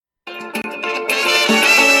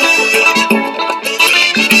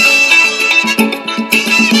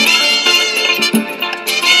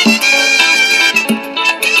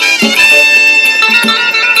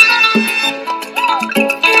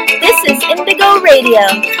Radio,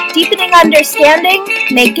 deepening understanding,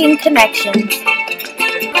 making connections.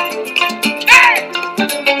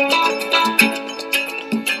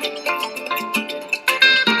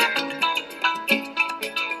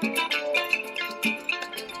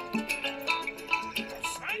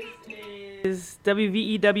 Is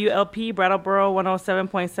WVEWLP Brattleboro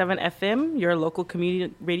 107.7 FM, your local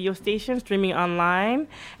community radio station, streaming online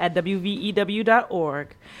at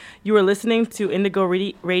WVEW.org. You are listening to Indigo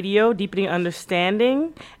Radio, deepening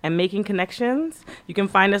understanding and making connections. You can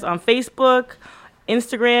find us on Facebook,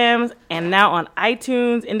 Instagram, and now on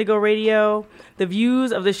iTunes, Indigo Radio. The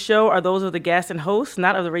views of the show are those of the guests and hosts,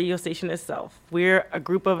 not of the radio station itself. We're a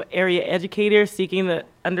group of area educators seeking the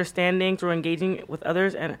understanding through engaging with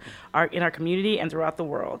others and in our community and throughout the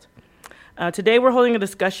world. Today we're holding a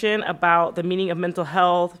discussion about the meaning of mental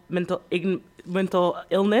health, mental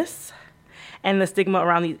illness, and the stigma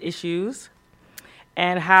around these issues,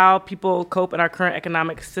 and how people cope in our current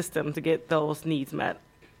economic system to get those needs met.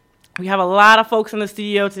 We have a lot of folks in the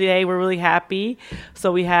studio today. We're really happy.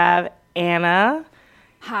 So we have Anna.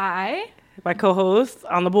 Hi. My co-host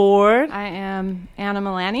on the board. I am Anna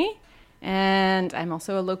Milani, and I'm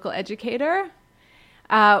also a local educator.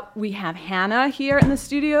 We have Hannah here in the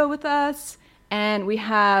studio with us, and we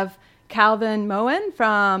have Calvin Moen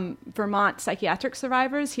from Vermont Psychiatric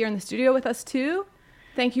Survivors here in the studio with us too.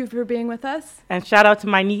 Thank you for being with us. And shout out to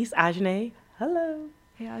my niece, Ajane. Hello.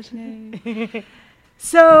 Hey, Ajane.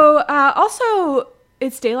 So also,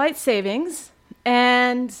 it's daylight savings,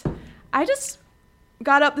 and I just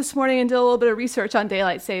got up this morning and did a little bit of research on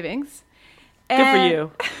daylight savings. Good for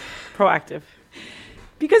you. Proactive.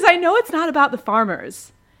 Because I know it's not about the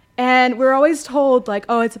farmers. And we're always told, like,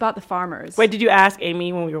 oh, it's about the farmers. Wait, did you ask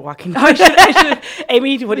Amy when we were walking? I should.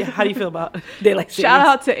 Amy, how do you feel about daylight savings? Shout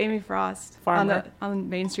out to Amy Frost Farmer. on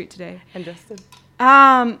Main Street today. And Justin.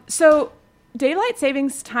 So daylight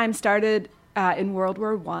savings time started in World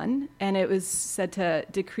War I, and it was said to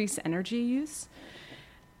decrease energy use.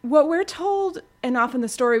 What we're told, and often the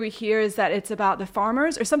story we hear, is that it's about the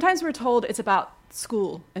farmers, or sometimes we're told it's about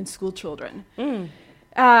school and school children.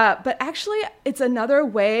 But actually, it's another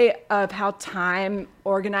way of how time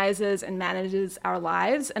organizes and manages our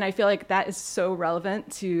lives. And I feel like that is so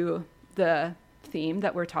relevant to the theme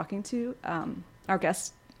that we're talking to our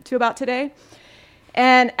guests about today.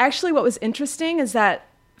 And actually, what was interesting is that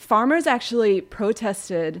farmers actually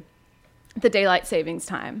protested the daylight savings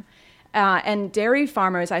time. And dairy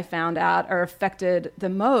farmers, I found out, are affected the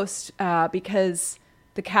most because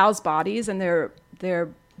the cows' bodies and their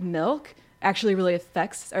milk actually really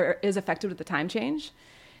is affected with the time change.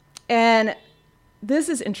 And this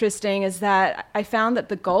is interesting, is that I found that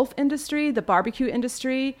the Gulf industry, the barbecue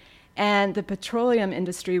industry, and the petroleum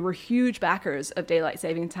industry were huge backers of daylight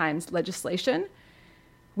saving times legislation,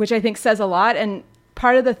 which I think says a lot. And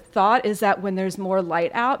part of the thought is that when there's more light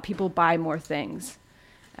out, people buy more things.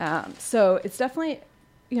 So it's definitely,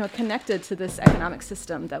 connected to this economic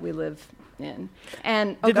system that we live in.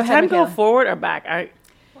 And did the time go forward or back?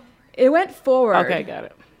 It went forward. Okay, got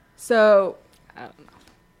it. So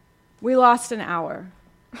we lost an hour.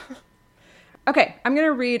 Okay, I'm going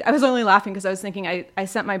to read. I was only laughing because I was thinking I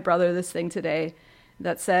sent my brother this thing today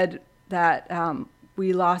that said that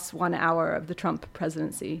we lost 1 hour of the Trump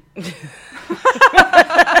presidency.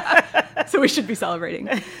 So we should be celebrating.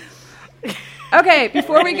 Okay,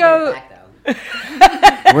 before we go...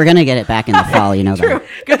 We're going to get it back in the fall, you know True.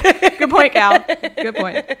 that. Good point, Cal. Good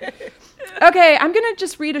point. Okay, I'm going to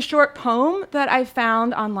just read a short poem that I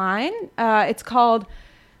found online. It's called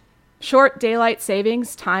Short Daylight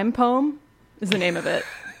Savings Time Poem is the name of it.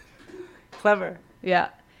 Clever. Yeah.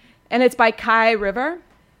 And it's by Kai River.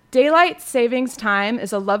 Daylight savings time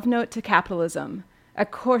is a love note to capitalism, a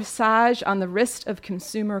corsage on the wrist of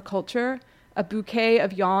consumer culture, a bouquet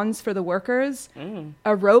of yawns for the workers,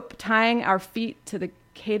 a rope tying our feet to the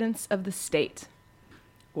cadence of the state.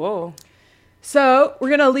 Whoa. So we're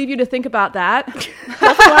going to leave you to think about that.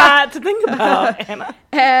 That's a lot to think about, Anna.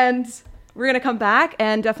 And we're going to come back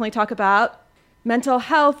and definitely talk about mental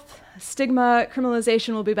health, stigma,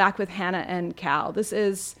 criminalization. We'll be back with Hannah and Cal. This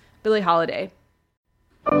is Billie Holiday.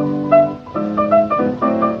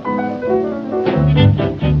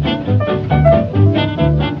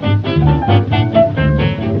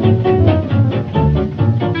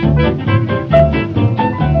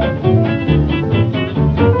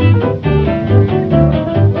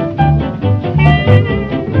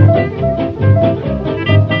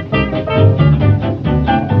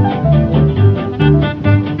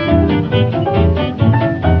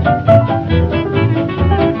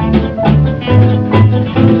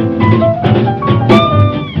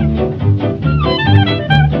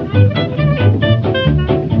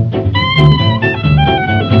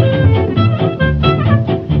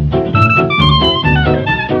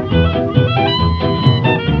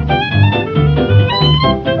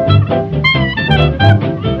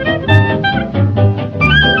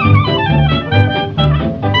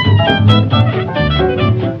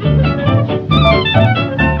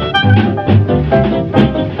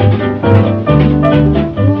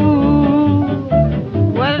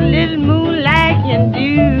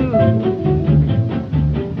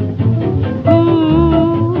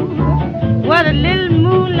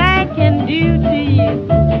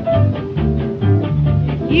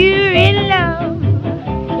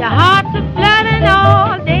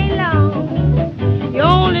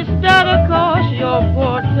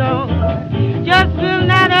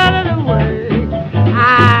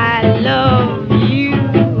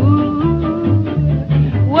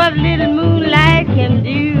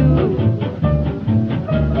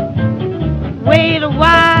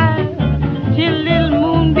 while till little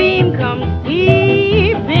moonbeam comes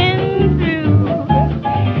peeping through.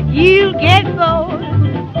 You get bored,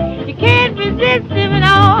 you can't resist him, and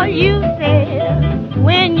all you say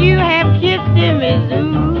when you have kissed him is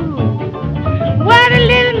ooh, what a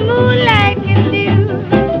little moonlight can do.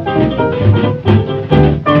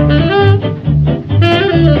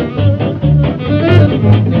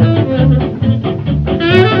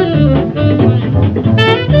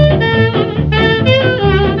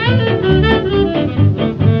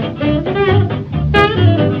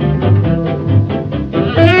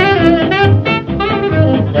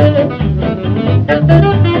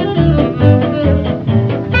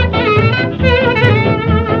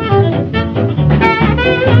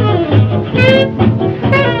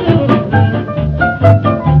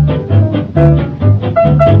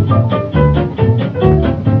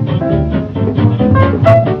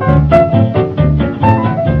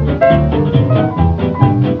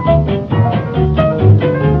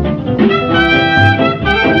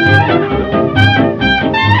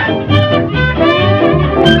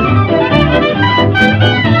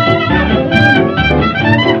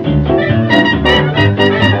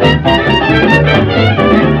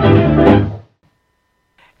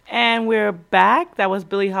 Back. That was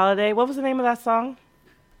Billie Holiday. What was the name of that song?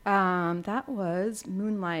 That was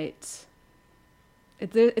Moonlight.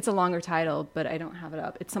 It's a longer title, but I don't have it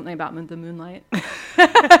up. It's something about the moonlight.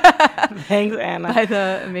 Thanks, Anna. By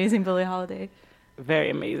the amazing Billie Holiday. Very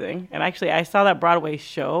amazing. And actually, I saw that Broadway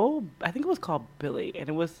show. I think it was called Billy, and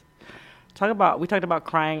it was we talked about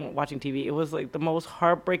crying watching TV. It was like the most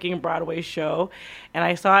heartbreaking Broadway show, and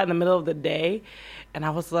I saw it in the middle of the day, and I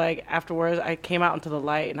was like, afterwards, I came out into the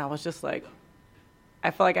light, and I was just like, I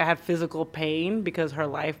felt like I had physical pain because her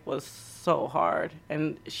life was so hard,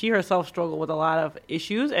 and she herself struggled with a lot of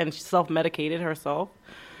issues, and she self-medicated herself.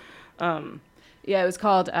 Yeah, it was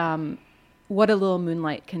called "What a Little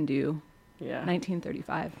Moonlight Can Do." Yeah,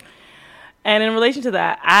 1935. And in relation to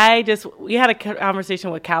that, we had a conversation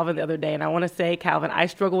with Calvin the other day, and I want to say, Calvin, I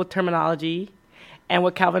struggle with terminology, and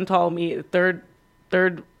what Calvin told me,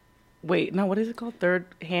 third-hand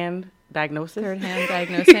diagnosis? Third-hand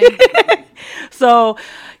diagnosing. So,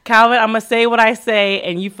 Calvin, I'm going to say what I say,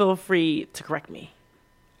 and you feel free to correct me.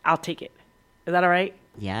 I'll take it. Is that all right?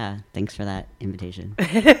 Yeah, thanks for that invitation.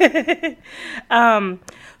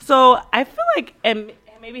 So, I feel like, and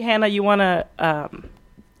maybe, Hannah, you want to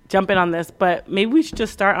jump in on this, but maybe we should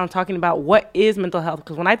just start on talking about what is mental health.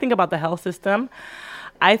 Because when I think about the health system,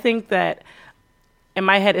 I think that in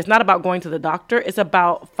my head, it's not about going to the doctor. It's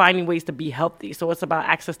about finding ways to be healthy. So it's about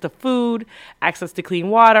access to food, access to clean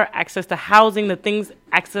water, access to housing,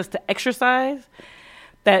 access to exercise,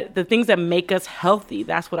 that the things that make us healthy.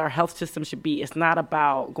 That's what our health system should be. It's not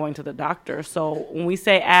about going to the doctor. So when we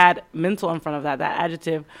say add mental in front of that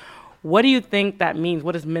adjective, what do you think that means?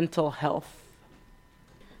 What is mental health?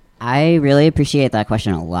 I really appreciate that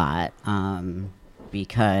question a lot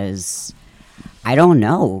because I don't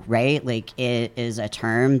know, right? Like, it is a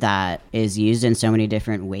term that is used in so many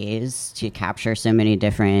different ways to capture so many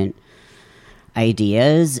different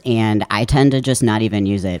ideas, and I tend to just not even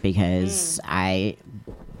use it because I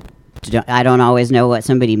don't always know what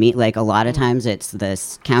somebody means. Like, a lot of times it's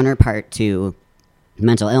this counterpart to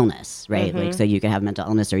mental illness, right? Like, so you could have mental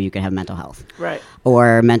illness or you could have mental health. Right.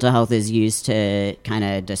 Or mental health is used to kind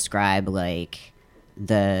of describe, like,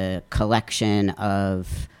 the collection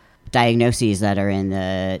of diagnoses that are in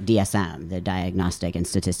the DSM, the Diagnostic and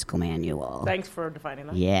Statistical Manual. Thanks for defining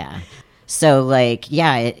that. Yeah. So, like,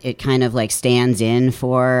 yeah, it kind of, like, stands in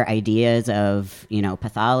for ideas of,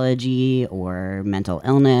 pathology or mental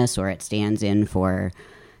illness, or it stands in for,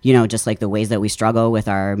 just, like, the ways that we struggle with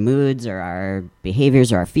our moods or our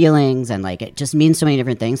behaviors or our feelings, and, like, it just means so many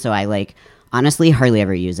different things. So I, like, honestly hardly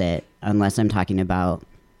ever use it unless I'm talking about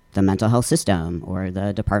the mental health system or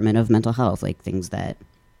the Department of Mental Health, like, things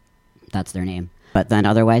that's their name. But then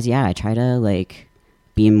otherwise, yeah, I try to, like,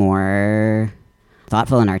 be more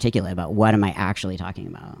thoughtful and articulate about what am I actually talking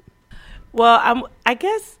about. Well, I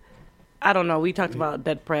guess, I don't know, we talked about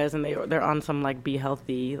Dead Prez, and they're on some, like, be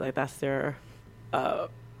healthy, like, that's their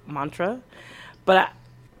mantra. But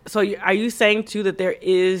so are you saying too that there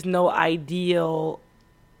is no ideal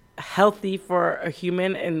healthy for a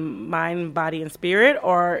human in mind, body, and spirit,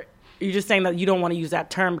 or you're just saying that you don't want to use that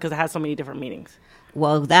term because it has so many different meanings?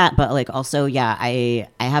 Well, that, but, like, also, yeah, I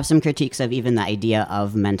have some critiques of even the idea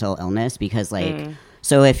of mental illness because, like,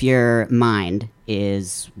 so if your mind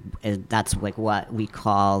is that's, like, what we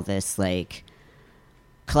call this, like,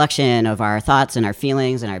 collection of our thoughts and our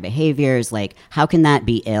feelings and our behaviors, like, how can that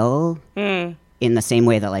be ill in the same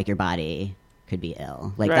way that, like, your body could be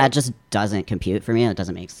ill. Like Right. that just doesn't compute for me. It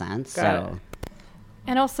doesn't make sense. Got it.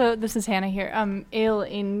 And also, this is Hannah here. Ill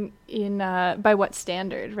in by what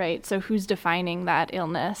standard, right? So who's defining that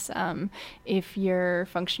illness? If you're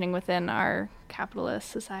functioning within our capitalist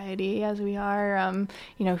society as we are,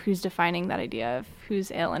 who's defining that idea of who's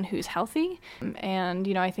ill and who's healthy? And,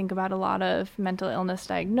 I think about a lot of mental illness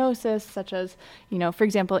diagnosis, such as, for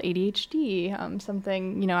example, ADHD,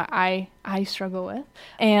 something, I struggle with,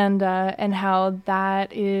 and how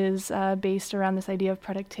that is based around this idea of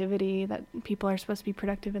productivity, that people are supposed to be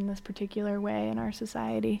productive in this particular way in our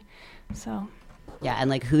society. So. Yeah, and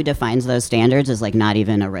like who defines those standards is like not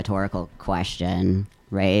even a rhetorical question,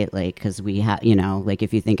 right? Like, because we have, like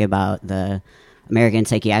if you think about the American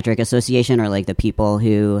Psychiatric Association or like the people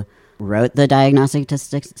who wrote the Diagnostic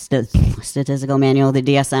Statistical Manual, the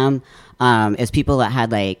DSM, is people that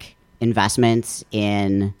had like investments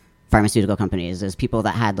in pharmaceutical companies, is people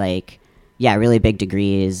that had like, really big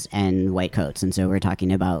degrees and white coats. And so we're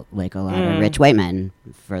talking about like a lot of rich white men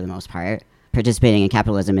for the most part participating in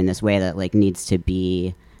capitalism in this way that like needs to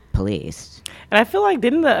be policed. And I feel like,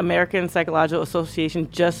 didn't the American Psychological Association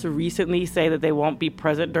just recently say that they won't be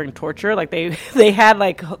present during torture? Like they had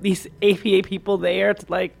like these APA people there to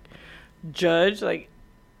like judge like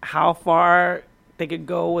how far they could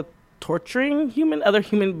go with torturing other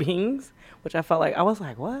human beings, which I felt like, I was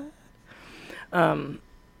like, what?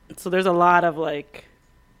 So there's a lot of like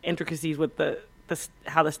intricacies with the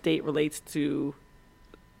how the state relates to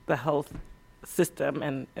the health system,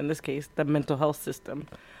 and in this case, the mental health system.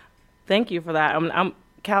 Thank you for that.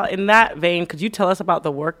 Cal, in that vein, could you tell us about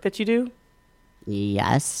the work that you do?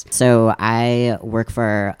 Yes. So I work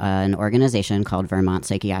for an organization called Vermont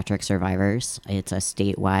Psychiatric Survivors. It's a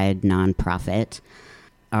statewide nonprofit.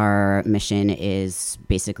 Our mission is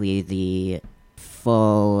basically the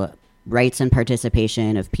full rights and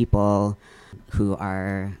participation of people who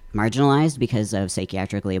are marginalized because of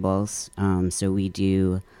psychiatric labels. So we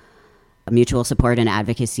do mutual support and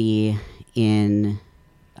advocacy in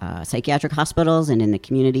psychiatric hospitals and in the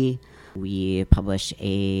community. We publish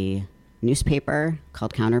a newspaper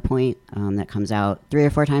called Counterpoint that comes out 3 or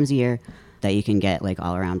 4 times a year that you can get like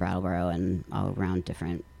all around Brattleboro and all around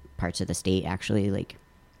different parts of the state, actually, like,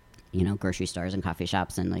 grocery stores and coffee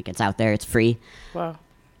shops, and like it's out there, it's free. Wow.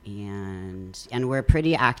 And we're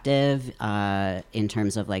pretty active in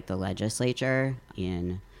terms of like the legislature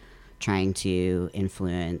in trying to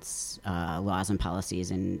influence laws and policies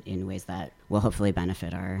in ways that will hopefully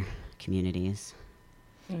benefit our communities.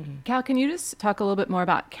 Mm-hmm. Cal, can you just talk a little bit more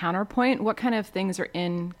about Counterpoint? What kind of things are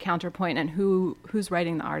in Counterpoint, and who's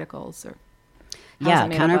writing the articles? Or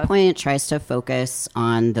Counterpoint tries to focus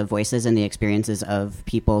on the voices and the experiences of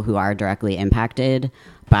people who are directly impacted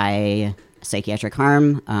by psychiatric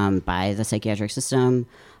harm, by the psychiatric system.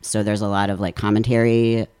 So there's a lot of like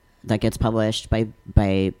commentary that gets published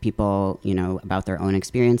by people, about their own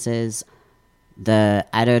experiences. The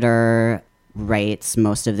editor writes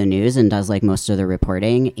most of the news and does like most of the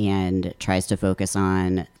reporting and tries to focus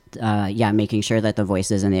on, making sure that the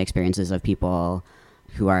voices and the experiences of people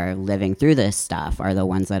who are living through this stuff are the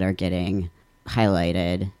ones that are getting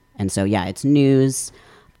highlighted. And so, it's news,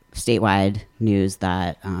 statewide news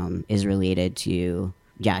that is related to,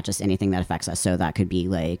 just anything that affects us. So that could be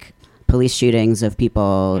like police shootings of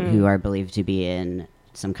people who are believed to be in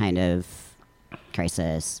some kind of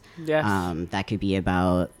crisis. Yes. That could be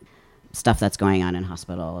about stuff that's going on in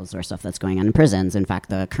hospitals or stuff that's going on in prisons. In fact,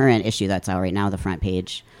 the current issue that's out right now, the front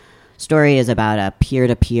page story, is about a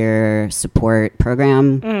peer-to-peer support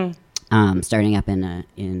program starting up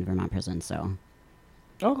in Vermont prison. So,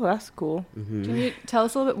 that's cool. Mm-hmm. Can you tell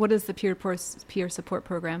us a little bit, what is the peer support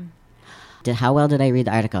program? How well did I read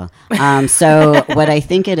the article? So what I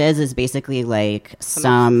think it is basically like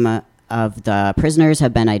some of the prisoners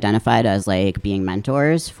have been identified as like being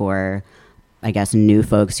mentors for, I guess, new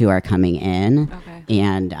folks who are coming in. Okay.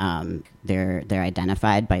 And they're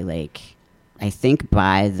identified by like, I think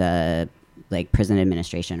by the like prison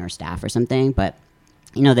administration or staff or something. But,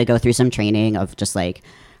 they go through some training of just like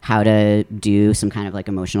how to do some kind of like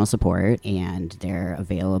emotional support, and they're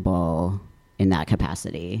available in that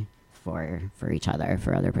capacity for each other,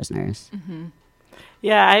 for other prisoners. Mm-hmm.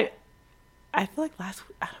 Yeah, I feel like last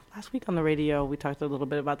week on the radio we talked a little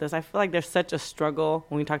bit about this. I feel like there's such a struggle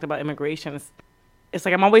when we talked about immigration. It's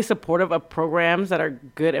like I'm always supportive of programs that are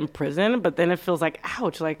good in prison, but then it feels like,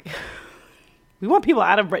 ouch, like we want people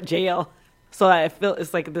out of jail. So I feel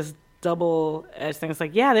it's like this double-edged thing. It's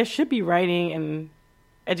like, there should be writing and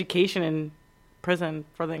education in prison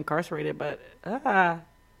for the incarcerated, but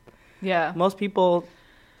most people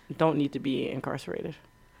don't need to be incarcerated.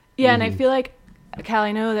 Yeah, and I feel like, Cal,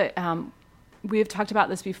 I know that we have talked about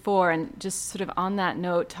this before, and just sort of on that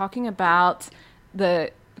note, talking about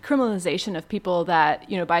the criminalization of people that,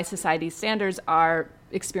 by society's standards are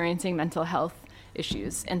experiencing mental health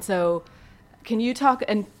issues. And so can you talk,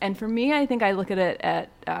 and for me, I think I look at it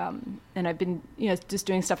and I've been, just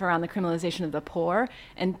doing stuff around the criminalization of the poor.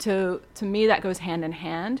 And to me, that goes hand in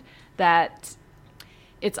hand, that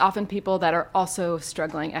it's often people that are also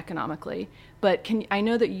struggling economically. But I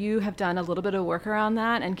know that you have done a little bit of work around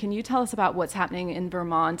that, and can you tell us about what's happening in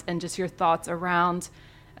Vermont and just your thoughts around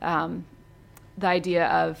the idea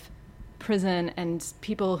of prison and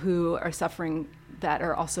people who are suffering that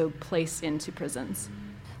are also placed into prisons?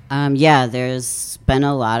 There's been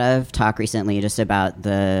a lot of talk recently just about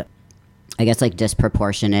the,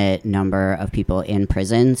 disproportionate number of people in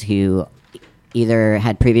prisons who either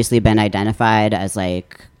had previously been identified as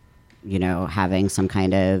having some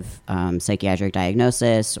kind of psychiatric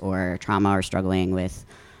diagnosis or trauma or struggling with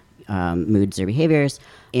moods or behaviors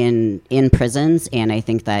in prisons. And I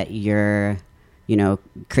think that your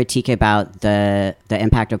critique about the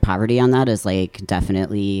impact of poverty on that is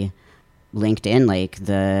definitely linked in,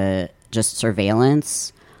 the just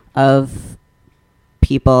surveillance of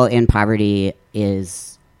people in poverty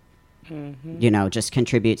is just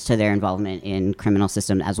contributes to their involvement in criminal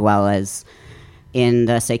system as well as in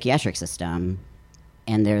the psychiatric system.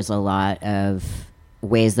 And there's a lot of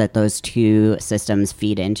ways that those two systems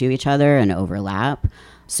feed into each other and overlap.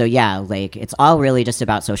 So it's all really just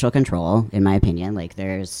about social control, in my opinion.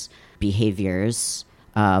 There's behaviors,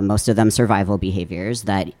 most of them survival behaviors,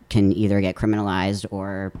 that can either get criminalized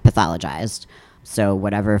or pathologized. So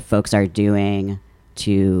whatever folks are doing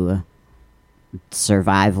to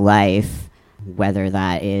survive life, whether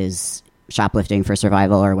that is shoplifting for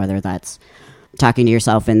survival or whether that's talking to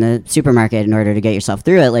yourself in the supermarket in order to get yourself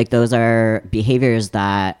through it, those are behaviors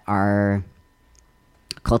that our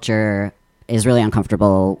culture is really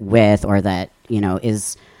uncomfortable with, or that,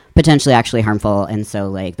 is potentially actually harmful. And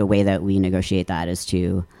so the way that we negotiate that is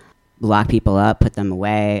to lock people up, put them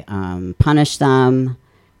away, punish them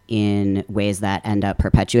in ways that end up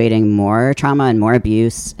perpetuating more trauma and more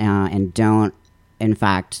abuse, and don't, in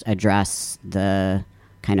fact, address the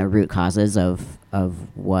kind of root causes of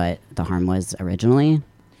what the harm was originally.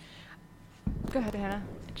 Go ahead, Hannah.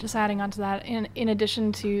 Just adding on to that, in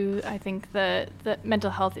addition to, I think, the mental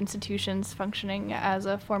health institutions functioning as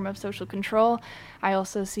a form of social control, I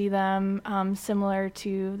also see them similar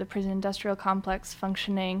to the prison industrial complex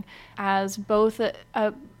functioning as both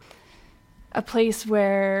a place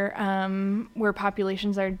where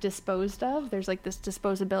populations are disposed of. There's this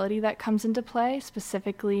disposability that comes into play,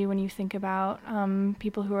 specifically when you think about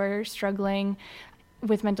people who are struggling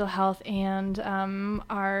with mental health and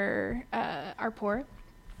are poor.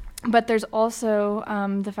 But there's also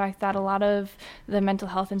the fact that a lot of the mental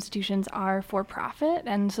health institutions are for profit,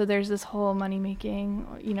 and so there's this whole money-making,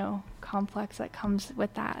 complex that comes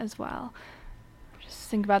with that as well. Just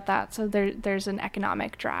think about that. So there's an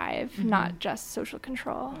economic drive, not just social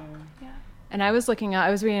control. Yeah. And I was reading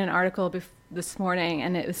an article this morning,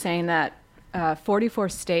 and it was saying that 44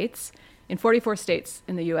 states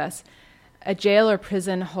in the U.S., a jail or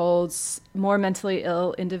prison holds more mentally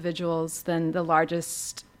ill individuals than the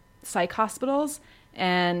largest psych hospitals,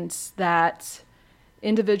 and that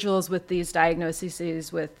individuals with these diagnoses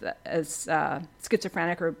as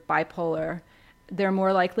schizophrenic or bipolar, they're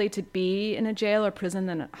more likely to be in a jail or prison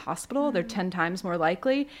than a hospital. Mm-hmm. They're 10 times more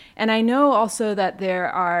likely. And I know also that there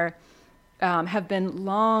are have been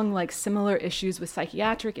long similar issues with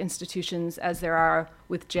psychiatric institutions as there are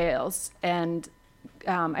with jails. And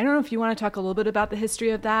I don't know if you want to talk a little bit about the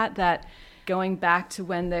history of that going back to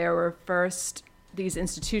when there were first these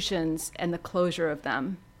institutions and the closure of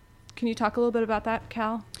them. Can you talk a little bit about that,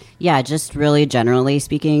 Cal? Yeah, just really generally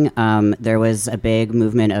speaking, there was a big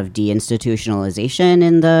movement of deinstitutionalization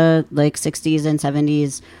in the 60s and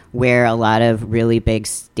 70s, where a lot of really big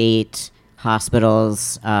state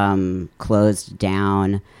hospitals closed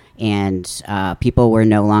down, and people were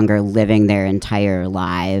no longer living their entire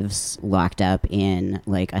lives locked up in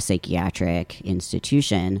a psychiatric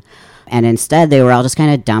institution. And instead, they were all just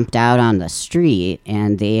kind of dumped out on the street.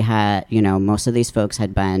 And they had, most of these folks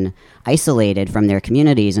had been isolated from their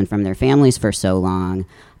communities and from their families for so long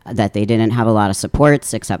that they didn't have a lot of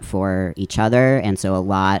supports except for each other. And so a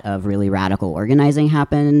lot of really radical organizing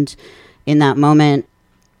happened in that moment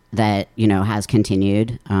that, has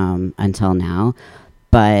continued until now.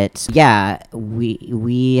 But yeah,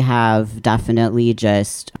 we have definitely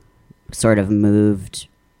just sort of moved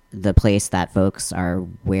the place that folks are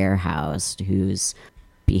warehoused, whose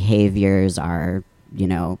behaviors are,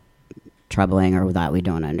 troubling or that we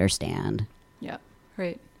don't understand. Yeah,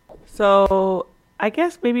 great. So I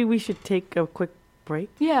guess maybe we should take a quick break.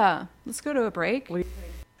 Yeah, let's go to a break. What do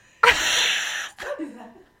you think?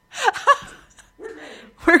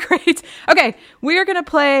 We're great. Okay, we are going to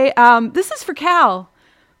play. This is for Cal.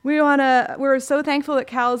 We're so thankful that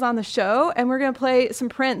Cal is on the show, and we're going to play some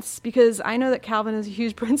Prince because I know that Calvin is a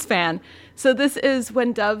huge Prince fan. So this is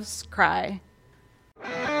When Doves Cry.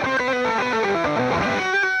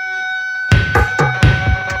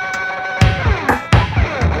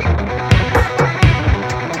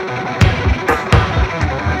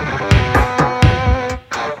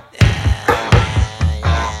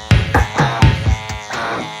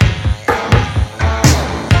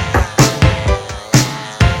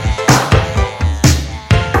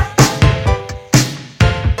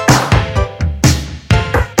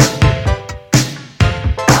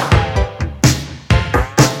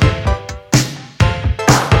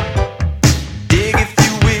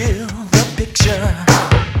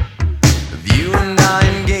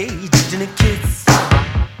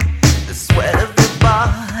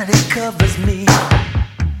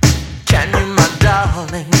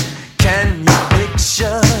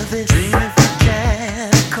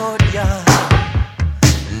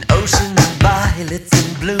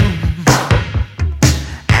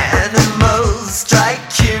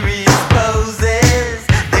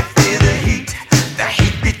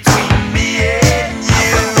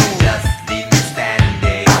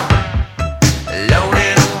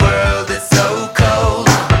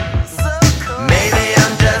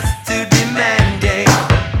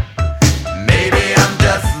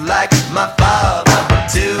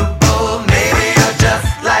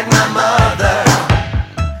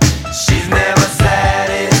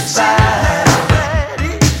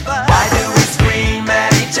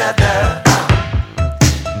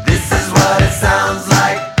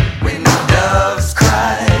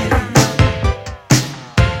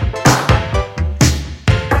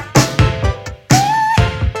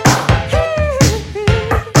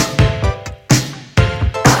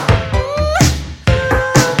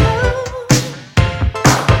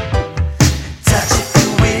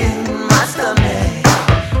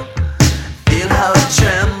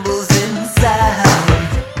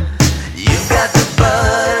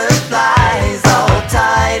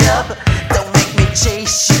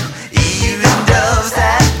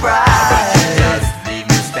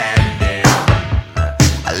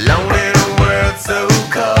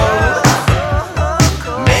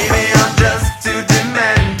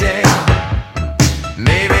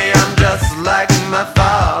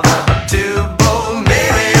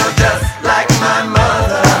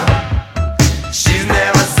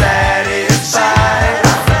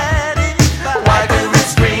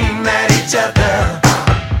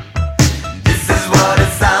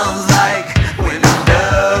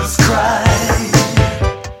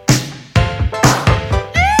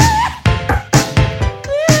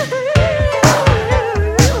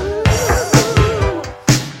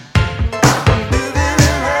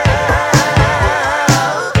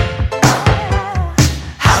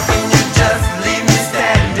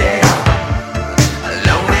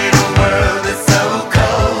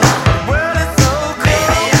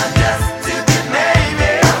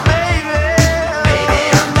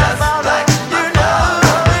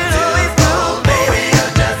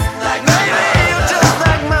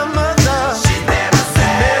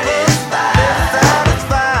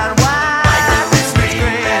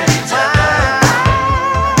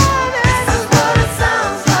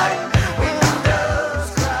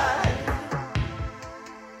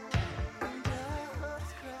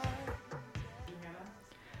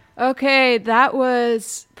 Okay, that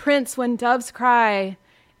was Prince, When Doves Cry.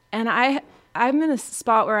 And I'm in a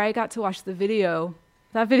spot where I got to watch the video.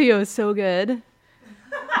 That video is so good.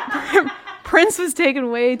 Prince was taken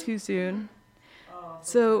way too soon.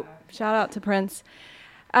 So shout out to Prince.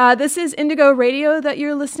 This is Indigo Radio that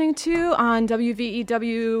you're listening to on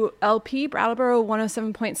WVEW-LP, Brattleboro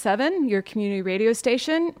 107.7, your community radio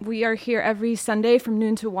station. We are here every Sunday from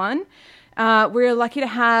noon to 1. We're lucky to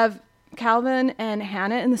have Calvin and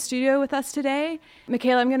Hannah in the studio with us today.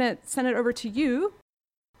 Michaela, I'm going to send it over to you.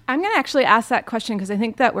 I'm going to actually ask that question because I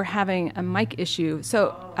think that we're having a mic issue.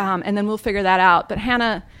 So, and then we'll figure that out. But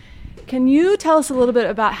Hannah, can you tell us a little bit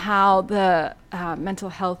about how the mental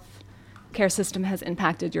health care system has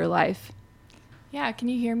impacted your life? Yeah, can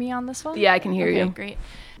you hear me on this one? Yeah, I can hear you. Great.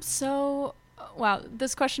 So, wow,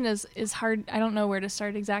 this question is hard. I don't know where to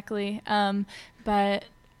start exactly. But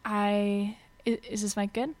is this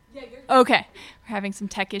mic good? Yeah, you're good. Okay. We're having some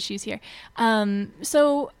tech issues here.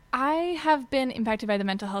 So I have been impacted by the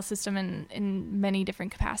mental health system in many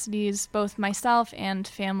different capacities, both myself and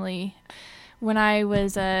family. When I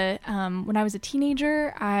was a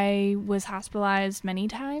teenager, I was hospitalized many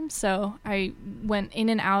times. So I went in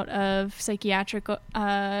and out of psychiatric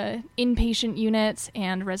inpatient units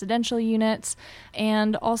and residential units,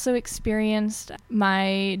 and also experienced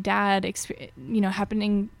my dad,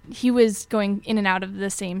 happening. He was going in and out of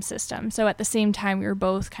the same system. So at the same time, we were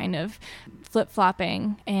both kind of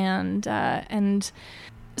flip-flopping, and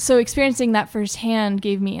so experiencing that firsthand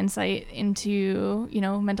gave me insight into,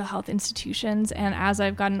 mental health institutions. And as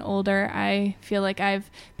I've gotten older, I feel like I've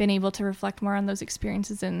been able to reflect more on those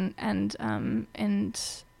experiences and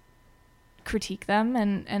critique them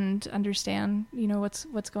and understand,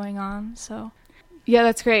 what's going on. So, yeah,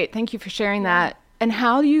 that's great. Thank you for sharing that. And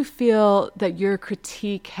how do you feel that your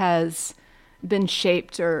critique has been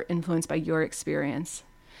shaped or influenced by your experience?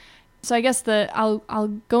 So I guess I'll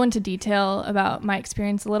go into detail about my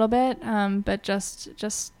experience a little bit, but just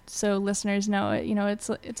so listeners know, it's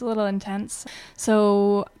a little intense.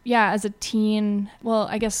 So yeah, as a teen, well,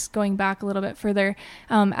 I guess going back a little bit further,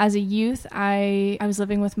 as a youth, I was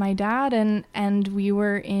living with my dad, and we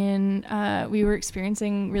were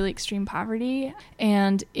experiencing really extreme poverty,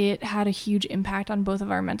 and it had a huge impact on both of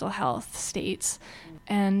our mental health states.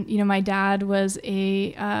 And, my dad was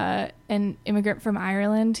an immigrant from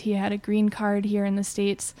Ireland. He had a green card here in the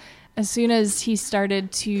States. As soon as he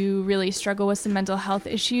started to really struggle with some mental health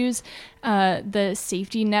issues, the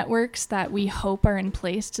safety networks that we hope are in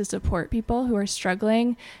place to support people who are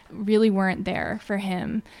struggling really weren't there for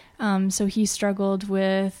him. So he struggled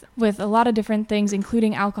with a lot of different things,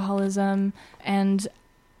 including alcoholism. And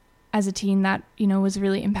as a teen, that, was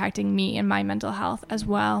really impacting me and my mental health as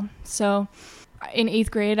well. So in 8th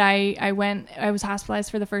grade, I was hospitalized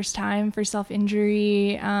for the first time for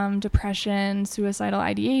self-injury, depression, suicidal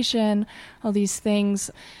ideation, all these things.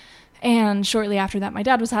 And shortly after that, my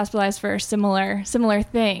dad was hospitalized for a similar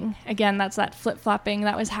thing. Again, that's that flip-flopping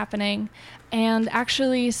that was happening. And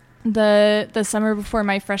actually, the summer before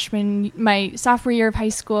my sophomore year of high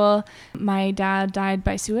school, my dad died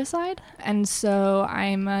by suicide. And so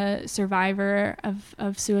I'm a survivor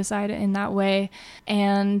of suicide in that way.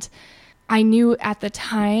 And I knew at the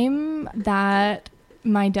time that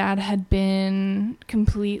my dad had been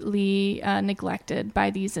completely neglected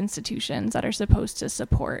by these institutions that are supposed to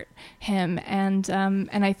support him. And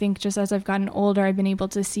I think just as I've gotten older, I've been able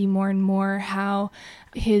to see more and more how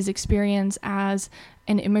his experience as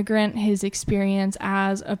an immigrant, his experience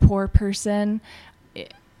as a poor person,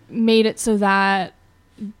 made it so that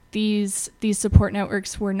these support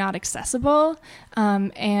networks were not accessible,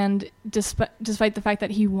 and despite the fact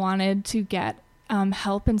that he wanted to get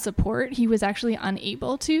help and support, he was actually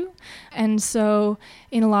unable to. And so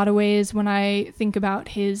in a lot of ways, when I think about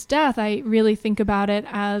his death, I really think about it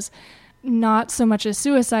as not so much a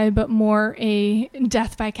suicide, but more a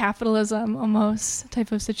death by capitalism almost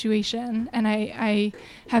type of situation. And I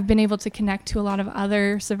have been able to connect to a lot of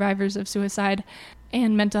other survivors of suicide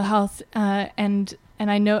and mental health, and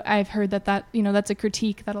I know I've heard that that's a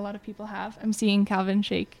critique that a lot of people have. I'm seeing Calvin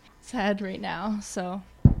shake his head right now. So,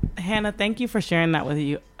 Hannah, thank you for sharing that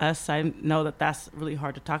with us. I know that that's really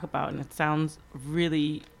hard to talk about, and it sounds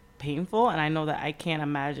really painful. And I know that I can't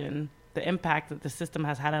imagine the impact that the system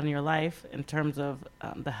has had on your life in terms of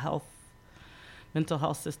the mental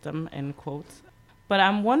health system, in quotes. But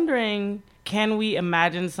I'm wondering, can we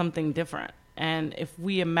imagine something different? And if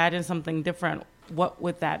we imagine something different, what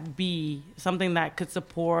would that be? Something that could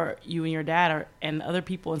support you and your dad and other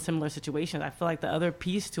people in similar situations. I feel like the other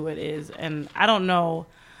piece to it is, and I don't know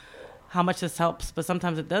how much this helps, but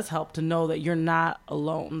sometimes it does help to know that you're not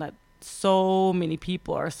alone, that so many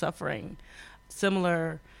people are suffering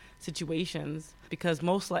similar situations, because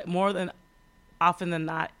more than often than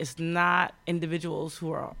not, it's not individuals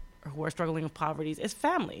who are struggling with poverty, it's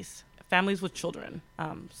families with children.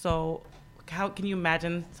 So how can you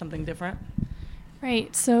imagine something different?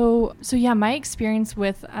 Right. So yeah, my experience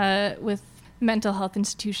with mental health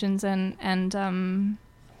institutions and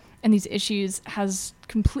these issues has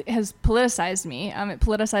politicized me. It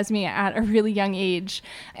politicized me at a really young age,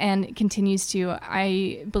 and it continues to.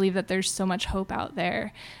 I believe that there's so much hope out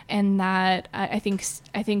there, and that I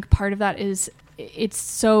think part of that is it's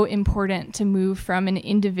so important to move from an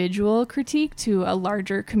individual critique to a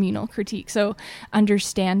larger communal critique. So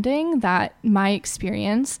understanding that my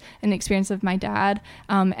experience and the experience of my dad,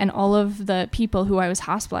 and all of the people who I was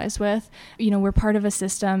hospitalized with, we're part of a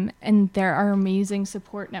system, and there are amazing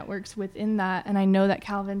support networks within that. And I know that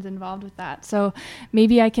Calvin's involved with that. So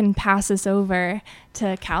maybe I can pass this over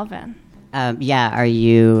to Calvin. Yeah. Are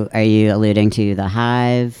you alluding to the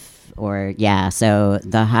Hive So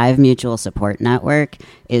the Hive Mutual Support Network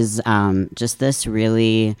is just this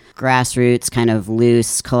really grassroots, kind of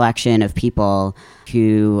loose collection of people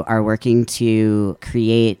who are working to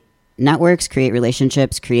create networks, create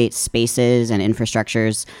relationships, create spaces and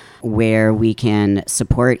infrastructures where we can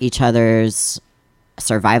support each other's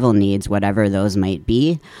survival needs, whatever those might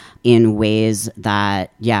be, in ways that,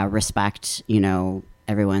 respect,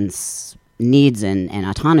 everyone's needs and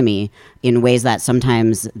autonomy, in ways that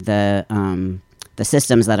sometimes the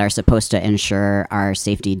systems that are supposed to ensure our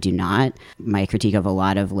safety do not. My critique of a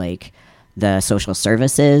lot of the social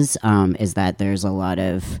services is that there's a lot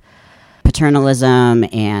of paternalism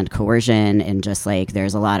and coercion, and just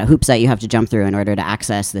there's a lot of hoops that you have to jump through in order to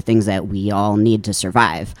access the things that we all need to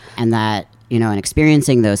survive, and that and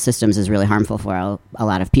experiencing those systems is really harmful for a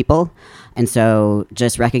lot of people. And so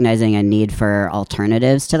just recognizing a need for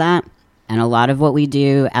alternatives to that. And a lot of what we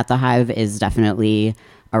do at the Hive is definitely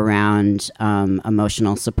around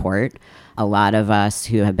emotional support. A lot of us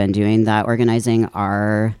who have been doing that organizing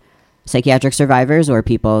are psychiatric survivors or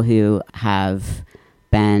people who have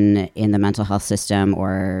been in the mental health system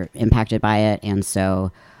or impacted by it. And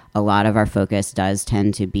so a lot of our focus does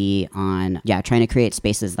tend to be on, trying to create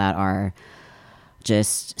spaces that are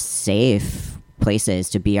just safe places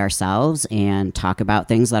to be ourselves and talk about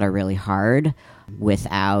things that are really hard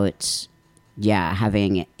without,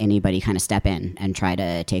 having anybody kind of step in and try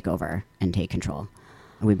to take over and take control.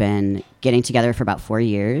 We've been getting together for about 4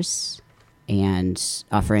 years and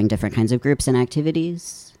offering different kinds of groups and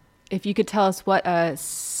activities. If you could tell us what a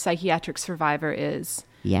psychiatric survivor is.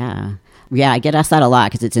 Yeah, I get asked that a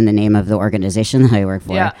lot because it's in the name of the organization that I work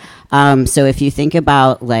for. Yeah. So if you think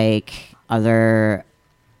about other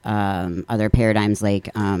paradigms,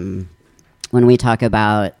 when we talk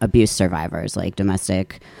about abuse survivors, like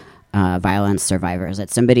domestic violence survivors,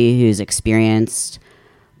 it's somebody who's experienced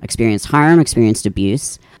harm, experienced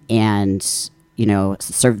abuse, and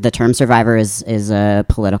the term survivor is a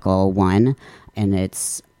political one, and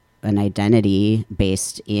it's an identity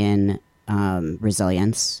based in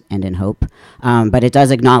resilience and in hope. But it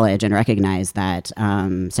does acknowledge and recognize that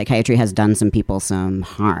psychiatry has done some people some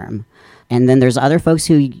harm. And then there's other folks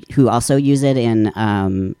who also use it in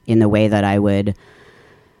the way that I would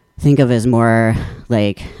think of as more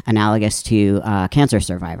analogous to a cancer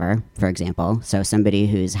survivor, for example. So somebody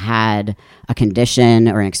who's had a condition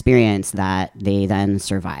or an experience that they then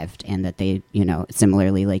survived, and that they,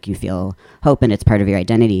 similarly, you feel hope and it's part of your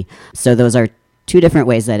identity. So those are two different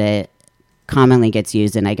ways that it commonly gets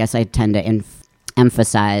used, and I guess I tend to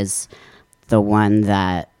emphasize the one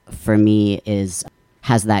that, for me,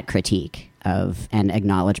 has that critique of and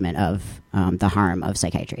acknowledgement of the harm of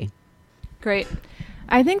psychiatry. Great.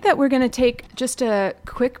 I think that we're going to take just a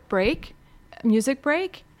quick music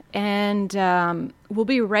break, and we'll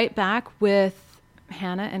be right back with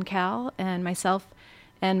Hannah and Cal and myself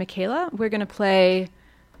and Michaela. We're going to play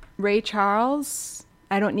Ray Charles,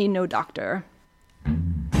 I Don't Need No Doctor.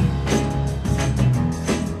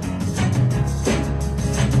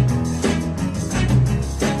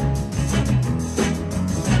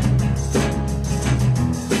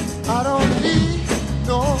 I don't need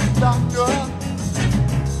no doctor,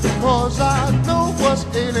 'cause I know what's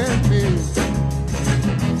ailing me.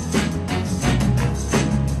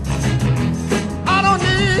 I don't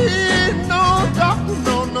need no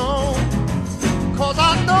doctor, no, 'cause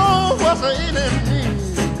I know what's ailing me.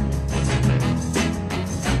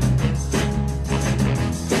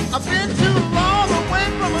 I've been too long away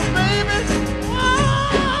from a baby.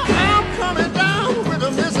 Oh, I'm coming down with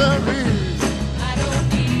a misery.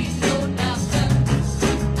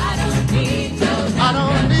 I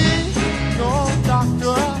don't need no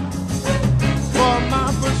doctor for my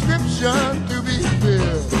prescription to be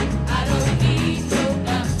filled. I don't need no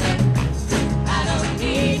doctor. I don't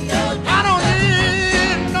need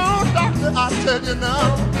no doctor, I tell you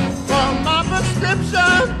now, for my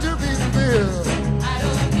prescription to be filled. I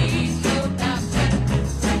don't need no doctor.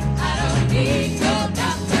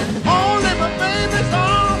 Only my baby's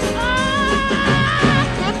arms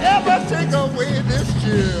could ever take away this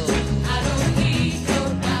chill.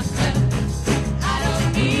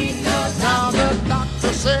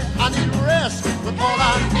 Say I need rest, but all I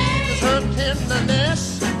need is her tenderness.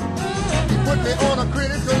 He put me on a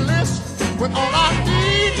critical list, when all I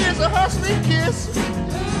need is a her sweet kiss.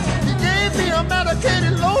 He gave me a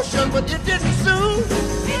medicated lotion, but it didn't soothe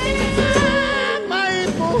my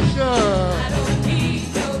emotion. I don't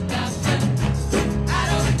need no doctor. I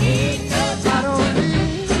don't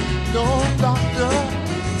need no doctor.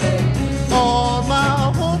 All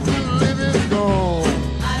my hope to live is gone.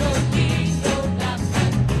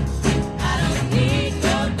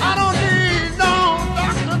 I don't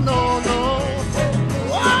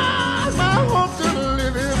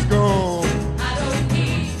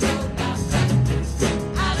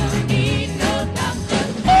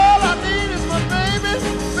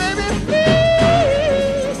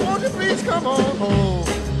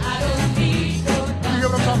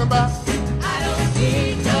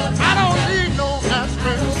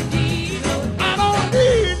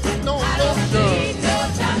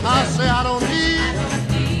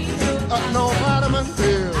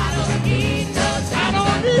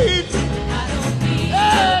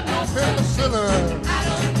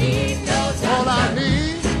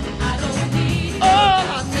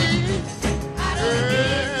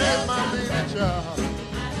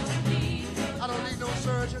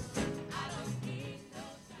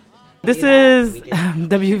This is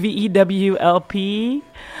WVEWLP,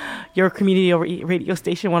 your community radio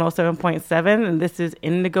station 107.7, and this is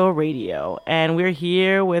Indigo Radio. And we're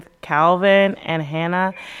here with Calvin and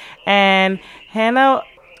Hannah. And Hannah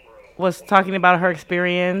was talking about her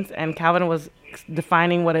experience, and Calvin was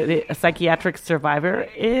defining what a psychiatric survivor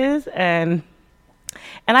is. And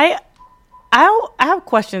I have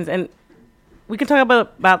questions, and we can talk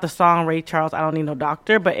about the song Ray Charles, I Don't Need No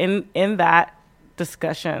Doctor, but in that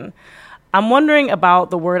discussion, I'm wondering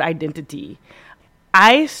about the word identity.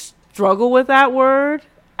 I struggle with that word,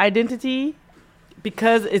 identity,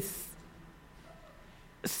 because it's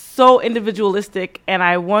so individualistic, and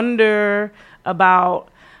I wonder about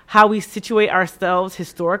how we situate ourselves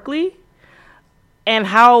historically and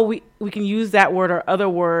how we can use that word or other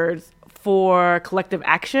words for collective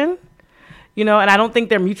action, and I don't think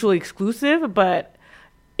they're mutually exclusive, but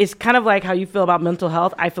it's kind of like how you feel about mental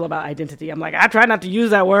health. I feel about identity. I'm like, I try not to use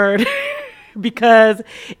that word because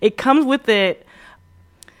it comes with it.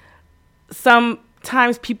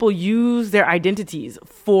 Sometimes people use their identities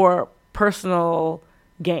for personal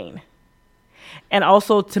gain and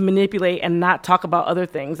also to manipulate and not talk about other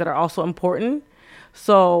things that are also important.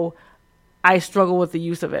 So I struggle with the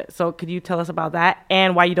use of it. So could you tell us about that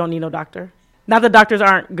and why you don't need no doctor? Not that doctors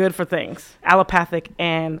aren't good for things, allopathic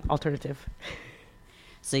and alternative.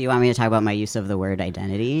 So you want me to talk about my use of the word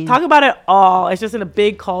identity? Talk about it all. It's just in a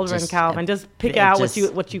big cauldron, Calvin. Just pick out what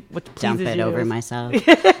pleases you. Dump it over myself.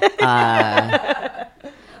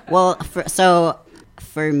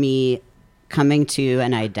 For me, coming to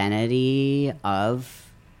an identity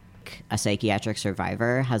of a psychiatric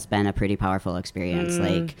survivor has been a pretty powerful experience.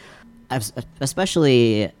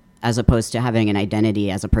 Especially as opposed to having an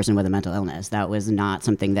identity as a person with a mental illness. That was not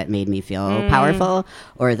something that made me feel powerful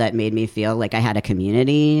or that made me feel like I had a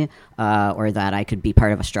community or that I could be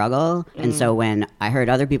part of a struggle. And so when I heard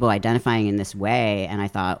other people identifying in this way and I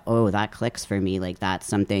thought, oh, that clicks for me, like that's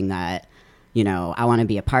something that, I want to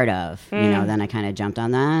be a part of, then I kind of jumped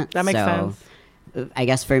on that. That makes sense. I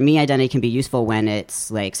guess for me, identity can be useful when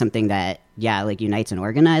it's like something that, unites and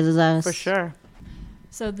organizes us. For sure.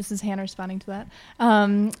 So this is Hannah responding to that.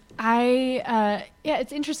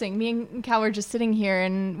 It's interesting. Me and Cal were just sitting here,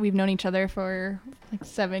 and we've known each other for like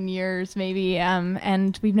 7 years, maybe,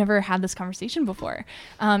 and we've never had this conversation before.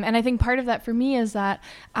 And I think part of that for me is that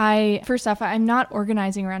first off, I'm not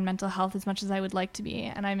organizing around mental health as much as I would like to be,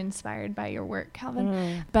 and I'm inspired by your work,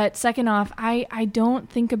 Calvin. But second off, I don't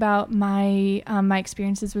think about my my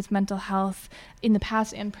experiences with mental health in the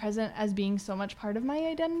past and present as being so much part of my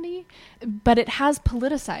identity, but it has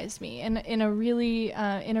politicized me in a really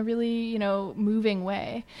moving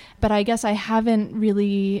way. But I guess I haven't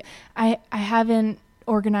really I haven't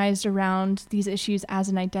organized around these issues as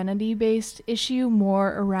an identity-based issue,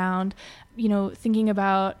 more around thinking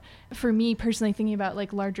about, for me personally, thinking about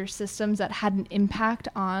like larger systems that had an impact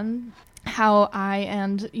on how I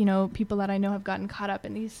and people that I know have gotten caught up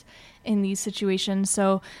in these situations.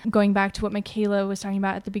 So going back to what Michaela was talking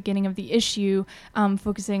about at the beginning of the issue,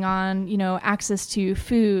 focusing on access to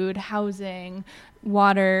food, housing,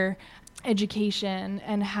 water, education,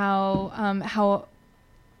 and how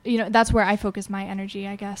that's where I focus my energy,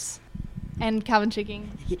 I guess. And Calvin shaking.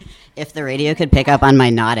 If the radio could pick up on my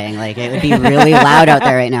nodding, like it would be really loud out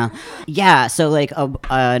there right now. Yeah, so like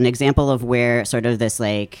an example of where sort of this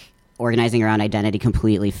like organizing around identity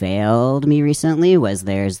completely failed me recently was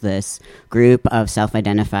there's this group of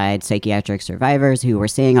self-identified psychiatric survivors who were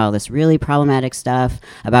saying all this really problematic stuff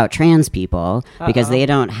about trans people because they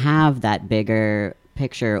don't have that bigger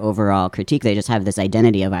picture overall critique. They just have this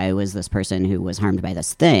identity of I was this person who was harmed by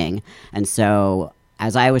this thing. And so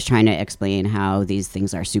as I was trying to explain how these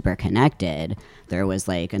things are super connected, there was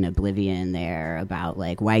like an oblivion there about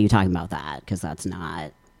like, why are you talking about that? Because that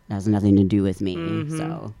has nothing to do with me.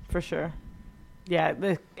 So for sure.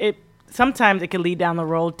 Yeah, sometimes it can lead down the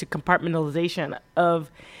road to compartmentalization of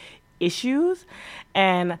issues.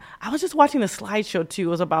 And I was just watching the slideshow too. It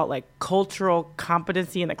was about like cultural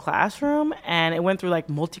competency in the classroom, and it went through like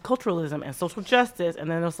multiculturalism and social justice, and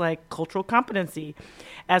then it was like cultural competency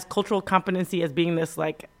as being this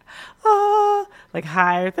like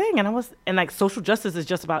higher thing. And like social justice is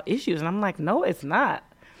just about issues, and I'm like, no, it's not.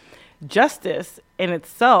 Justice in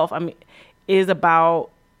itself, is about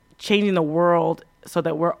changing the world so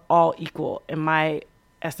that we're all equal. In my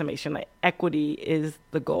estimation, like equity is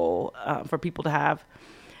the goal for people to have,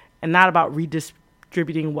 and not about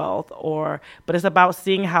redistributing wealth, but it's about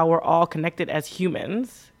seeing how we're all connected as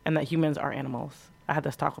humans, and that humans are animals. I had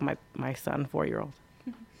this talk with my son, 4-year-old,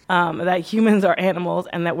 that humans are animals,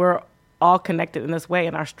 and that we're all connected in this way,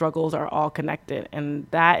 and our struggles are all connected. And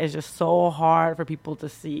that is just so hard for people to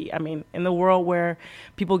see. I mean, in the world where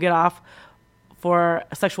people get off for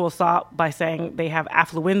sexual assault by saying they have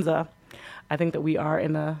affluenza, I think that we are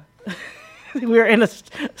in a we're in a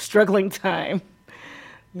struggling time.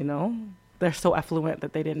 You know, they're so affluent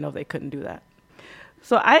that they didn't know they couldn't do that.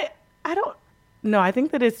 So I don't know. I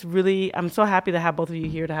think that it's really, I'm so happy to have both of you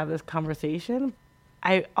here to have this conversation.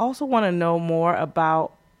 I also want to know more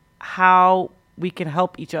about how we can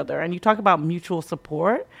help each other. And you talk about mutual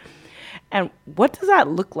support. And what does that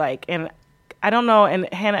look like? And I don't know.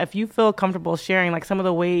 And Hannah, if you feel comfortable sharing like some of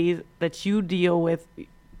the ways that you deal with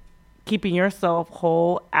keeping yourself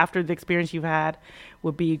whole after the experience you've had,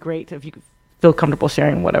 would be great if you could feel comfortable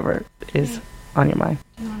sharing whatever is on your mind.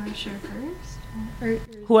 Do you want to share first?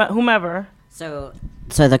 Or Whomever. So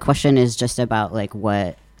the question is just about like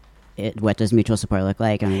what does mutual support look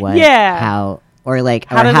like, and how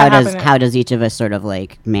does each of us sort of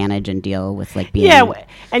like manage and deal with like being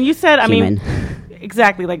and you said human. I mean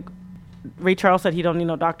exactly, like Ray Charles said, he don't need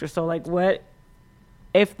no doctor. So like, what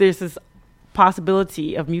if there's this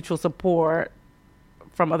possibility of mutual support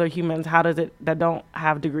from other humans? How does it, that don't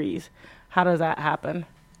have degrees, how does that happen?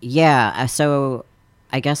 So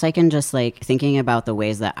I guess I can just like thinking about the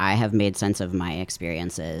ways that I have made sense of my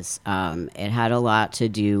experiences. It had a lot to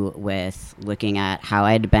do with looking at how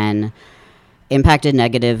I'd been impacted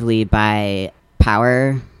negatively by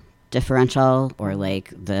power differential, or like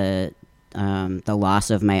the loss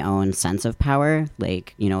of my own sense of power.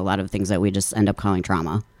 Like, you know, a lot of things that we just end up calling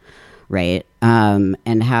trauma, right?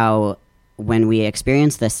 And how when we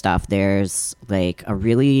experience this stuff, there's like a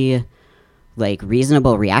really like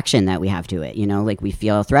reasonable reaction that we have to it, you know, like we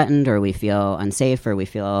feel threatened, or we feel unsafe, or we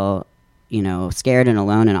feel, you know, scared and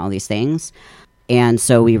alone and all these things. And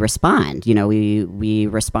so we respond, you know, we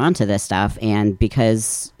respond to this stuff. And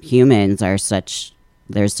because humans are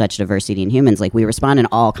there's such diversity in humans, like we respond in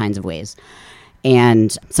all kinds of ways.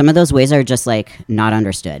 And some of those ways are just like not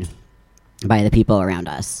understood by the people around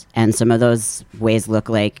us. And some of those ways look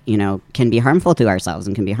like, you know, can be harmful to ourselves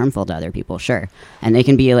and can be harmful to other people, sure. And they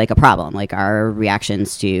can be like a problem. Like our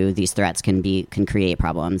reactions to these threats can create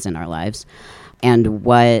problems in our lives. And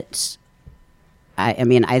what I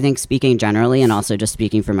mean, I think speaking generally and also just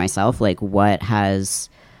speaking for myself, like what has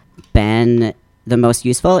been the most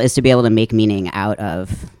useful is to be able to make meaning out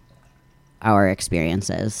of our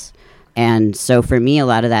experiences. And so for me, a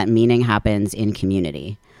lot of that meaning happens in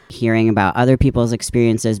community. Hearing about other people's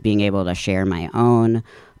experiences, being able to share my own,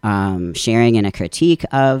 sharing in a critique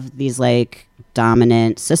of these like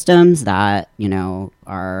dominant systems that, you know,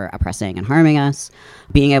 are oppressing and harming us,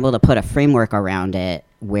 being able to put a framework around it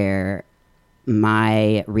where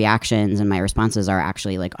my reactions and my responses are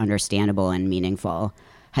actually like understandable and meaningful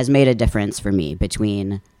has made a difference for me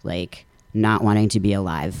between like not wanting to be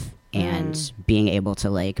alive and being able to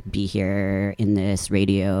like be here in this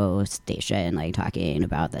radio station like talking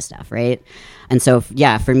about this stuff, right? And so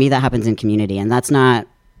for me that happens in community, and that's not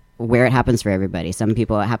where it happens for everybody. Some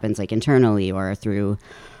people it happens like internally or through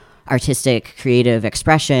artistic creative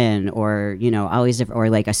expression, or, you know, all these different, or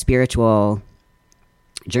like a spiritual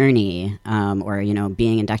journey, or, you know,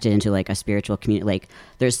 being inducted into like a spiritual community. Like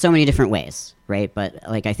there's so many different ways, right? But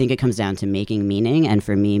like I think it comes down to making meaning, and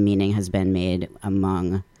for me meaning has been made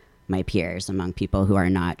among my peers, among people who are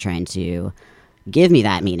not trying to give me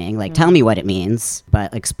that meaning, like tell me what it means,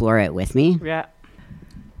 but explore it with me. Yeah.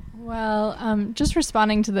 Well, just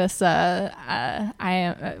responding to this, what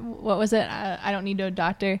was it? I don't need no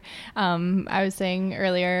doctor. I was saying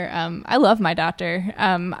earlier, I love my doctor.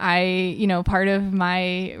 Part of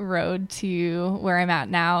my road to where I'm at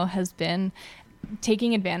now has been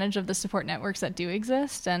taking advantage of the support networks that do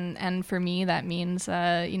exist. And for me, that means,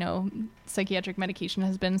 psychiatric medication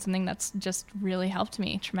has been something that's just really helped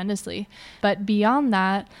me tremendously. But beyond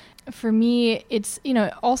that, for me, it's,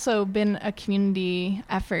 also been a community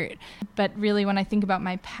effort. But really, when I think about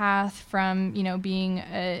my path from, being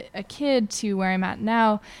a kid to where I'm at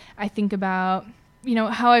now, I think about,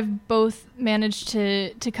 how I've both managed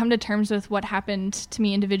to come to terms with what happened to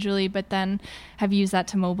me individually, but then have used that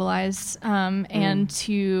to mobilize and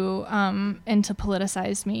to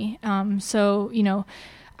politicize me.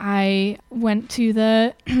 I went to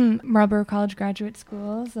the Marlborough College Graduate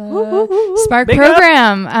School's SPARK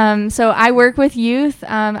program. So I work with youth.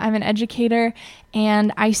 I'm an educator,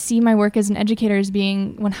 And I see my work as an educator as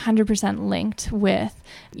being 100% linked with,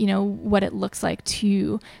 what it looks like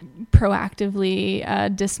to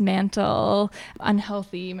proactively dismantle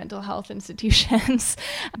unhealthy mental health institutions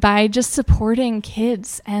by just supporting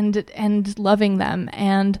kids and loving them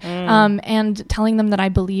and telling them that I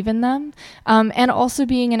believe in them, and also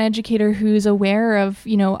being an educator who's aware of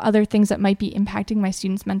other things that might be impacting my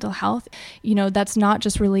students' mental health. That's not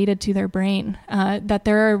just related to their brain. That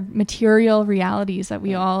there are material realities that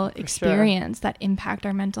we all experience that impact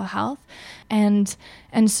our mental health, and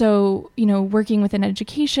so working within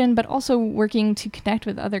education, but also working to connect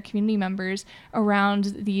with other community members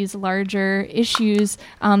around these larger issues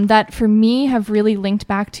that for me have really linked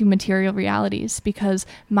back to material realities, because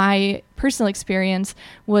my personal experience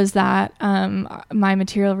was that my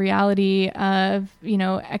material reality of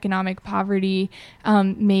economic poverty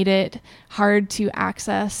made it hard to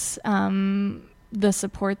access the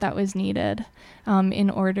support that was needed in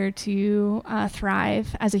order to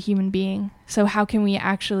thrive as a human being. So how can we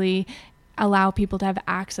actually allow people to have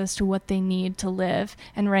access to what they need to live?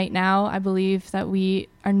 And right now, I believe that we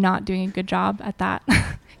are not doing a good job at that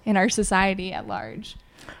in our society at large.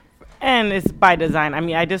 And it's by design. I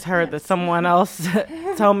mean, I just heard that someone else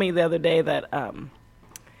told me the other day that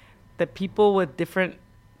that people with different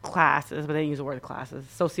classes, but they use the word classes,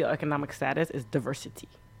 socioeconomic status is diversity.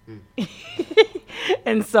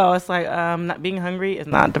 And so it's like not being hungry is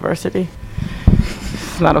not diversity.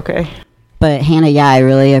 It's not okay. But Hannah, yeah, I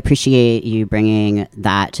really appreciate you bringing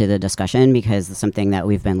that to the discussion, because something that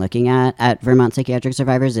we've been looking at Vermont Psychiatric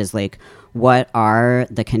Survivors is like, what are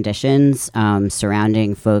the conditions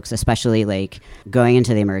surrounding folks, especially like going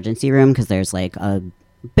into the emergency room, because there's like a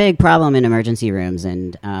big problem in emergency rooms,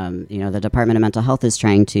 and the Department of Mental Health is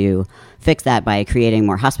trying to fix that by creating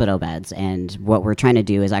more hospital beds. And what we're trying to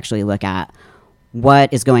do is actually look at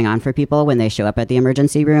what is going on for people when they show up at the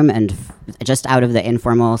emergency room. And just out of the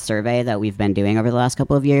informal survey that we've been doing over the last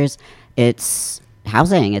couple of years, it's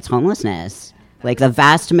housing, it's homelessness. Like the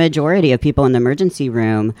vast majority of people in the emergency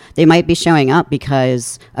room, they might be showing up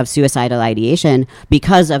because of suicidal ideation,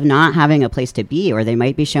 because of not having a place to be, or they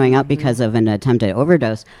might be showing up because of an attempted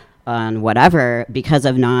overdose on whatever, because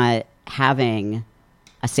of not having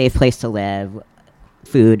a safe place to live,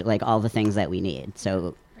 food, like all the things that we need.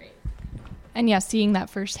 So. And yeah, seeing that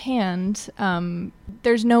firsthand,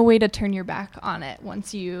 there's no way to turn your back on it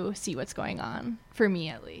once you see what's going on, for me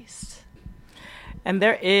at least. And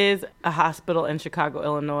there is a hospital in Chicago,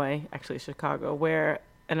 Illinois, actually Chicago, where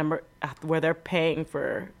they're paying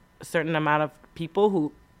for a certain amount of people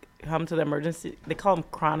who come to the emergency. They call them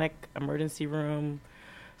chronic emergency room,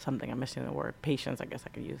 something. I'm missing the word. Patients, I guess I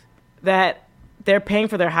could use. That they're paying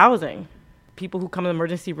for their housing. People who come to the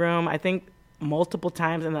emergency room, I think multiple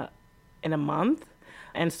times in a month.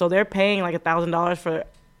 And so they're paying like $1,000 for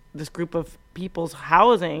this group of people's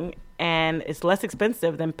housing, and it's less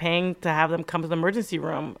expensive than paying to have them come to the emergency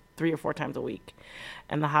room 3 or 4 times a week.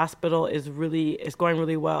 And the hospital is going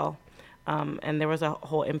really well. And there was a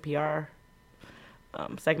whole NPR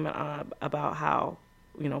segment about how,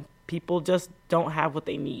 people just don't have what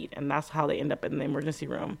they need, and that's how they end up in the emergency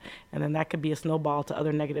room. And then that could be a snowball to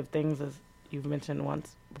other negative things, as you've mentioned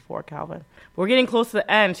once before, Calvin. We're getting close to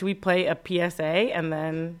the end. Should we play a PSA and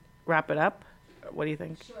then wrap it up? What do you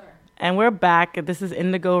think? Sure. And we're back. This is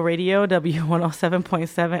Indigo Radio,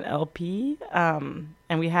 W107.7 LP. And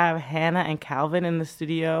we have Hannah and Calvin in the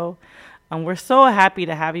studio. We're so happy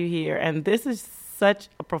to have you here. And this is such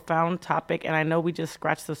a profound topic. And I know we just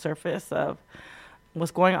scratched the surface of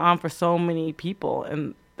what's going on for so many people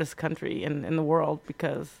in this country and in the world,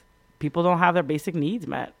 because people don't have their basic needs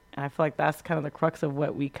met. And I feel like that's kind of the crux of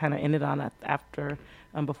what we kind of ended on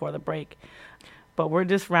before the break. But we're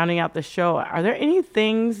just rounding out the show. Are there any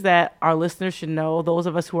things that our listeners should know, those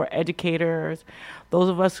of us who are educators, those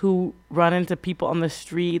of us who run into people on the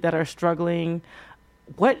street that are struggling?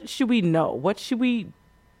 What should we know? What should we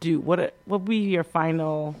do? What would be your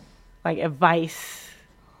final advice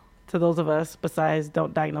to those of us, besides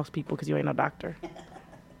don't diagnose people because you ain't no doctor?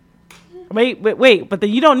 Wait, but then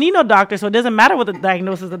you don't need no doctor, so it doesn't matter what the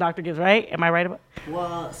diagnosis the doctor gives, right? Am I right about?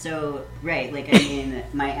 Well, so, right,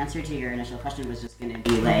 my answer to your initial question was just going to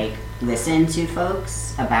be, listen to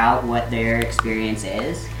folks about what their experience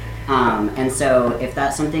is. And so if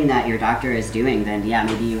that's something that your doctor is doing, then, yeah,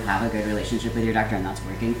 maybe you have a good relationship with your doctor and that's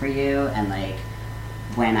working for you. And,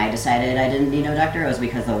 when I decided I didn't need no doctor, it was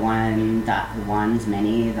because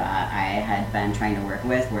many that I had been trying to work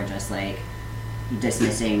with were just,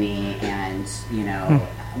 dismissing me and,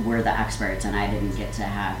 we're the experts, and I didn't get to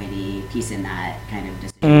have any piece in that kind of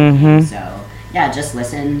decision. Mm-hmm. So, yeah, just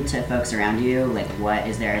listen to folks around you. Like, what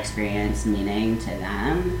is their experience meaning to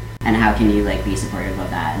them, and how can you like be supportive of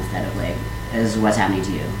that instead of like, is what's happening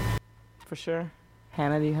to you? For sure.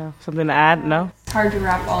 Hannah, do you have something to add? No? It's hard to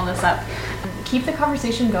wrap all this up. Keep the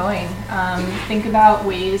conversation going. Think about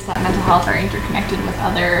ways that mental health are interconnected with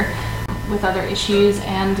other issues,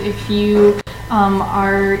 and if you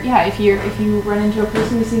if you run into a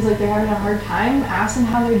person who seems like they're having a hard time, ask them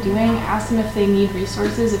how they're doing, ask them if they need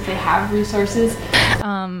resources, if they have resources.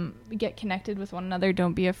 Get connected with one another.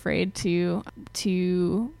 Don't be afraid to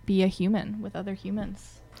be a human with other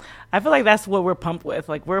humans. I feel like that's what we're pumped with.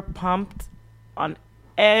 Like, we're pumped on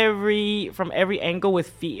from every angle with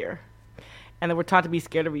fear. And then we're taught to be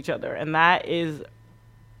scared of each other. And that is,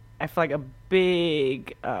 I feel like, a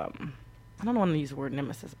big, I don't want to use the word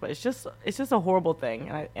nemesis, but it's just a horrible thing.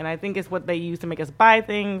 And I think it's what they use to make us buy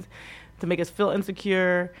things, to make us feel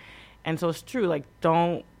insecure. And so it's true, like,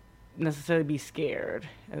 don't necessarily be scared.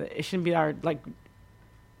 It shouldn't be our, like,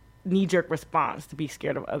 knee-jerk response to be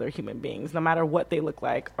scared of other human beings, no matter what they look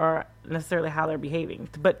like or necessarily how they're behaving,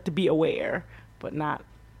 but to be aware, but not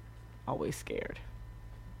always scared.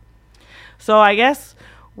 So I guess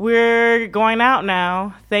we're going out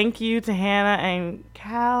now. Thank you to Hannah and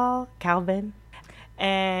Calvin.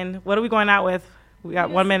 And what are we going out with? We got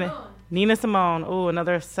 1 minute. Nina Simone. Oh,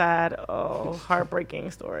 another sad, heartbreaking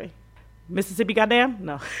story. Mississippi Goddamn?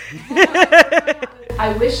 No.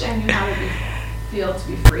 I wish I knew how to feel to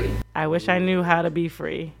be free. I wish I knew how to be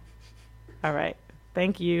free. All right.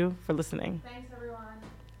 Thank you for listening. Thanks, everyone.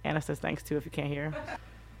 Anna says thanks, too, if you can't hear.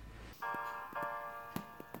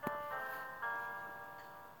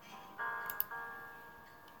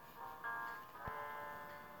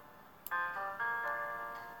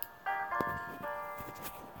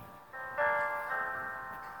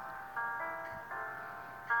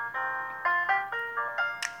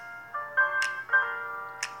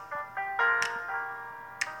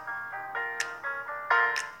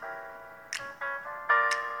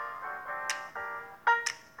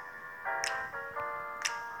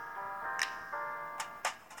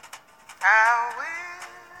 I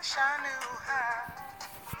wish I knew how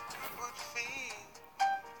it would feel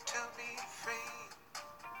to be free.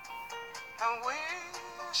 I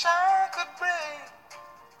wish I could break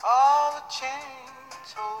all the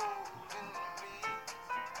chains holding me.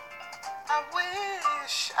 I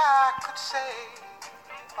wish I could say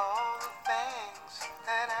all the things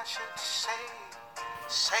that I should say.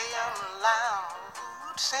 Say them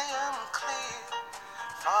loud, say them clear,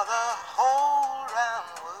 for the whole round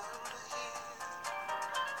world to hear.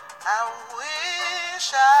 I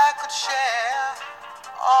wish I could share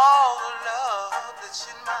all the love that's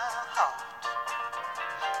in my heart.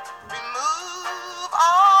 Remove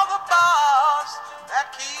all the bars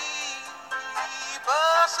that keep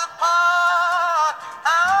us apart.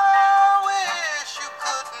 I wish you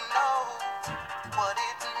could know what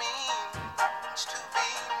it means to be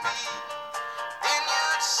me. Then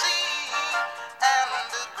you'd see and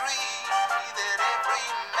agree that every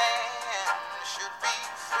man should be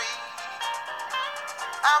free.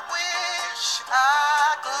 I wish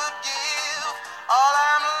I could give all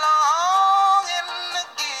I'm longing to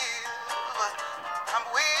give. I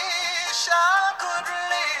wish I could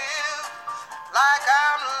live like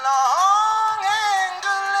I'm longing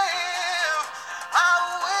to live. I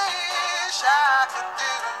wish I could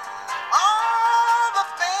do all the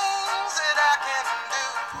things that I can do,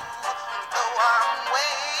 though I'm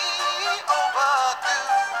way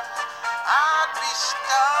overdue. I'd be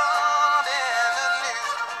starting anew.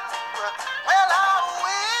 Well, I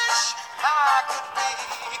wish I could be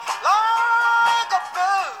like a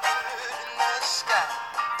bird in the sky.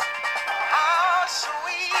 How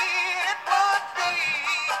sweet it would be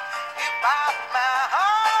if by my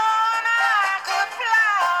own I could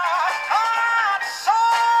fly. I'd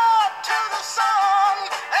soar to the sun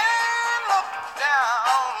and look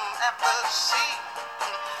down at the sea.